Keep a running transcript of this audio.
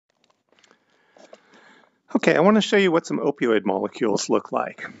Okay, I want to show you what some opioid molecules look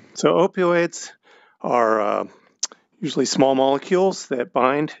like. So opioids are usually small molecules that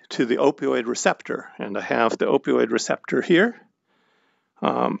bind to the opioid receptor. And I have the opioid receptor here.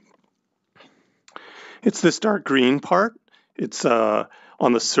 It's this dark green part. It's on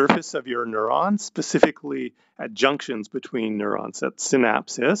the surface of your neurons, specifically at junctions between neurons, at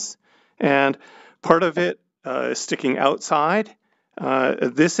synapses. And part of it is sticking outside.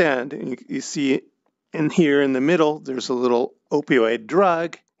 At this end, you see in here in the middle, there's a little opioid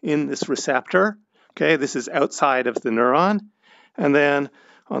drug in this receptor. Okay, this is outside of the neuron. And then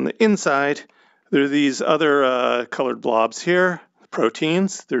on the inside, there are these other colored blobs here,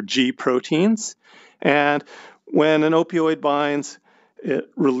 proteins. They're G proteins. And when an opioid binds,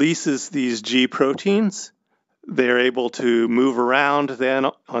 it releases these G proteins. They're able to move around then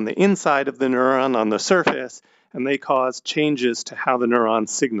on the inside of the neuron, on the surface, and they cause changes to how the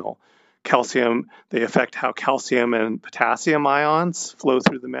neurons signal. Calcium, they affect how calcium and potassium ions flow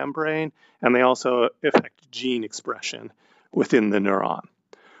through the membrane, and they also affect gene expression within the neuron.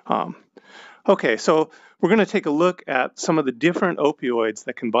 Okay, so we're going to take a look at some of the different opioids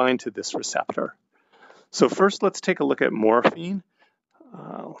that can bind to this receptor. So first, let's take a look at morphine.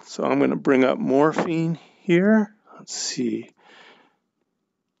 So I'm going to bring up morphine here. Let's see.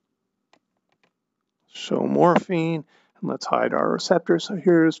 Show morphine. And let's hide our receptor. So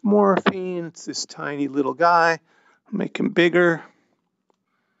here's morphine. It's this tiny little guy. I'll make him bigger.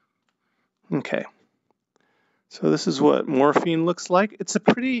 Okay. So this is what morphine looks like. It's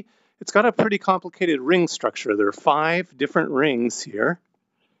got a pretty complicated ring structure. There are 5 different rings here.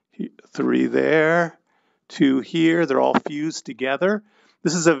 3 there, 2 here. They're all fused together.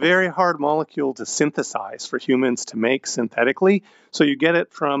 This is a very hard molecule to synthesize for humans to make synthetically. So you get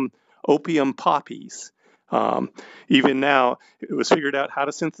it from opium poppies. Even now, it was figured out how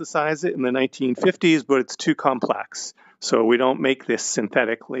to synthesize it in the 1950s, but it's too complex. So we don't make this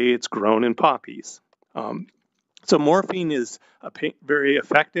synthetically. It's grown in poppies. So morphine is a very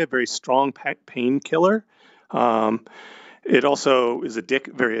effective, very strong painkiller. It also is a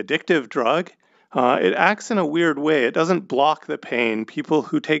very addictive drug. It acts in a weird way. It doesn't block the pain. People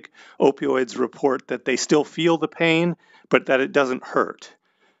who take opioids report that they still feel the pain, but that it doesn't hurt.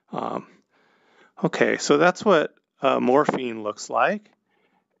 Okay, so that's what morphine looks like.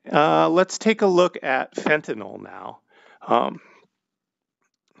 Let's take a look at fentanyl now.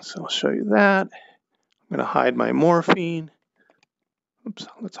 So I'll show you that. I'm going to hide my morphine. Oops,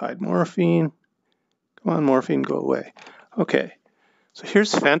 let's hide morphine. Come on, morphine, go away. Okay, so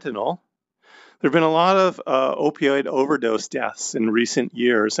here's fentanyl. There have been a lot of opioid overdose deaths in recent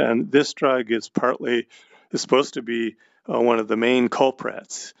years, and this drug is supposed to be one of the main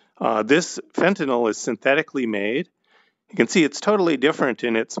culprits. This fentanyl is synthetically made. You can see it's totally different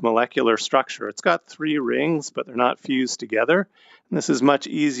in its molecular structure. It's got 3 rings, but they're not fused together. And this is much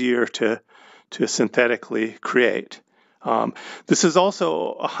easier to synthetically create. This is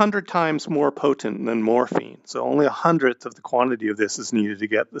also 100 times more potent than morphine, so only 100th of the quantity of this is needed to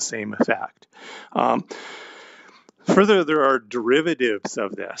get the same effect. Further, there are derivatives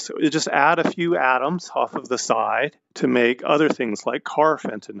of this. So you just add a few atoms off of the side to make other things like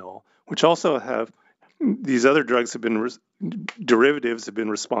carfentanil, which also have these other drugs derivatives have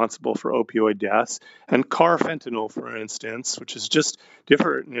been responsible for opioid deaths. And carfentanil, for instance, which is just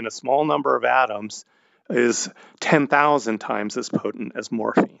different in a small number of atoms, is 10,000 times as potent as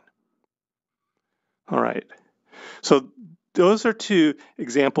morphine. All right. So those are 2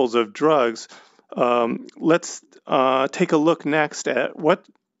 examples of drugs. Let's take a look next at what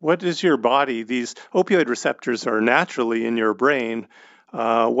is your body. These opioid receptors are naturally in your brain.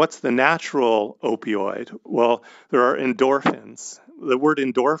 What's the natural opioid? Well, there are endorphins. The word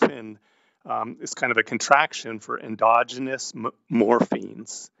endorphin is kind of a contraction for endogenous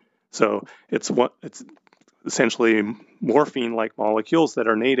morphines. So it's essentially morphine-like molecules that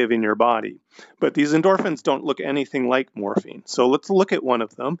are native in your body. But these endorphins don't look anything like morphine. So let's look at one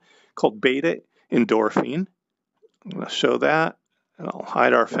of them called beta endorphin. I'm going to show that, and I'll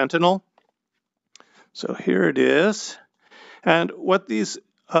hide our fentanyl. So here it is. And what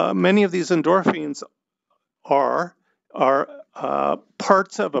many of these endorphins are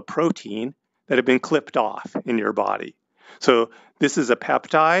parts of a protein that have been clipped off in your body. So this is a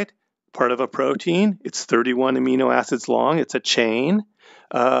peptide, part of a protein. It's 31 amino acids long. It's a chain.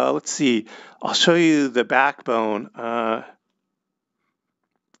 Let's see. I'll show you the backbone.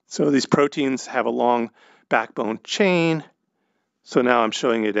 So these proteins have a long backbone chain. So now I'm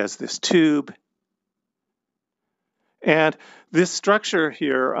showing it as this tube. And this structure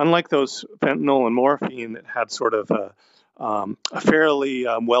here, unlike those fentanyl and morphine that had sort of a fairly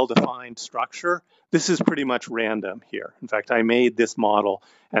well-defined structure. This is pretty much random here. In fact, I made this model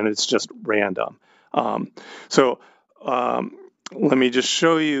and it's just random. So let me just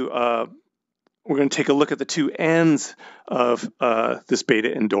show you, we're going to take a look at the two ends of this beta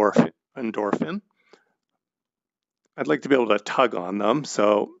endorphin. I'd like to be able to tug on them,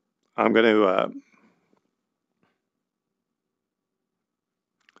 so I'm going to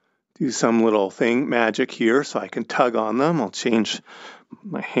do some little magic here so I can tug on them. I'll change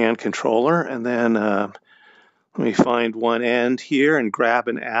my hand controller, and then let me find one end here and grab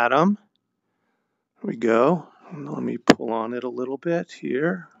an atom. There we go. And let me pull on it a little bit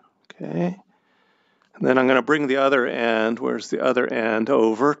here. Okay. And then I'm going to bring the other end, where's the other end,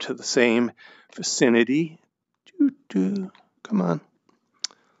 over to the same vicinity. Come on.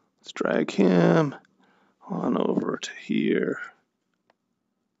 Let's drag him on over to here.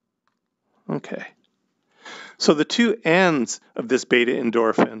 Okay. So the two ends of this beta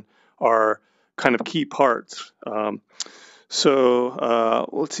endorphin are kind of key parts. Let's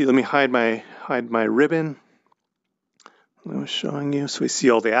see, let me hide my ribbon. I was showing you, so we see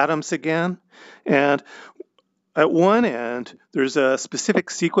all the atoms again. And at one end, there's a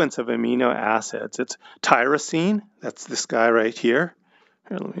specific sequence of amino acids. It's tyrosine, that's this guy right here.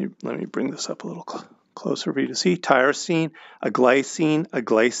 Here, let me bring this up a little closer for you to see. Tyrosine, a glycine,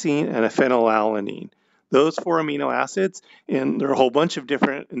 and a phenylalanine. Those four amino acids, and there are a whole bunch of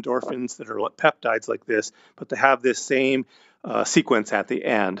different endorphins that are peptides like this, but they have this same sequence at the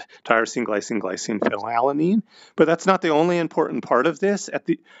end: tyrosine, glycine, phenylalanine. But that's not the only important part of this. At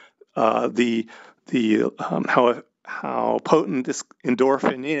how potent this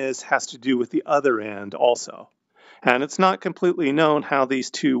endorphin is has to do with the other end also. And it's not completely known how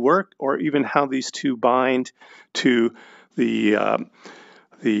these two work, or even how these two bind to the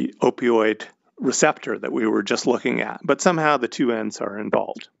opioid receptor that we were just looking at. But somehow the two ends are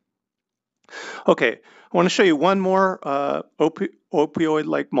involved. Okay, I want to show you one more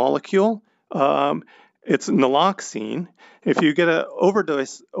opioid-like molecule. It's naloxone. If you get an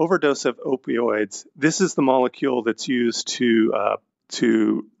overdose of opioids, this is the molecule that's used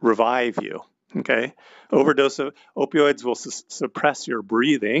to revive you. Okay, overdose of opioids will suppress your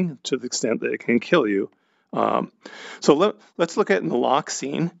breathing to the extent that it can kill you. So let's look at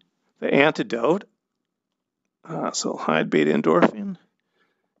naloxone, the antidote. So hide beta endorphin,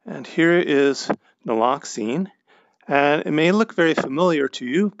 and here is naloxone, and it may look very familiar to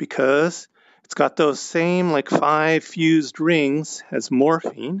you because it's got those same 5 fused rings as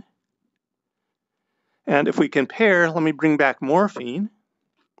morphine. And if we compare, let me bring back morphine.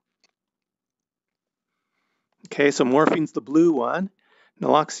 Okay, so morphine's the blue one,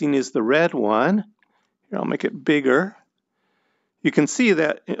 naloxone is the red one. Here, I'll make it bigger. You can see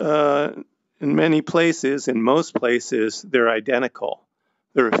that in many places, in most places, they're identical.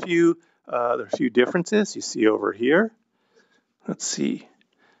 There are a few differences you see over here. Let's see.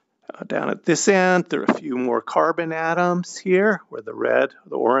 Down at this end, there are a few more carbon atoms here, where the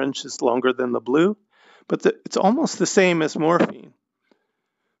orange is longer than the blue. But it's almost the same as morphine.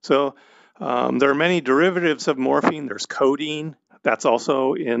 So there are many derivatives of morphine. There's codeine. That's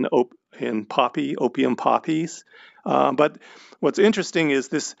also in opium poppies. But what's interesting is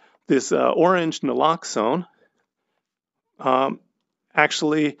this orange naloxone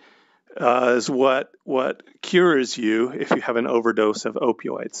actually is what cures you if you have an overdose of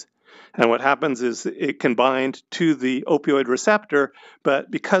opioids. And what happens is it can bind to the opioid receptor, but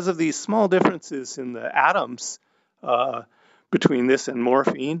because of these small differences in the atoms between this and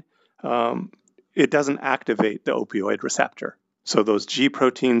morphine, it doesn't activate the opioid receptor. So those G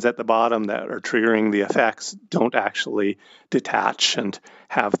proteins at the bottom that are triggering the effects don't actually detach and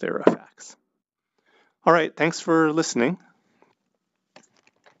have their effects. All right, thanks for listening.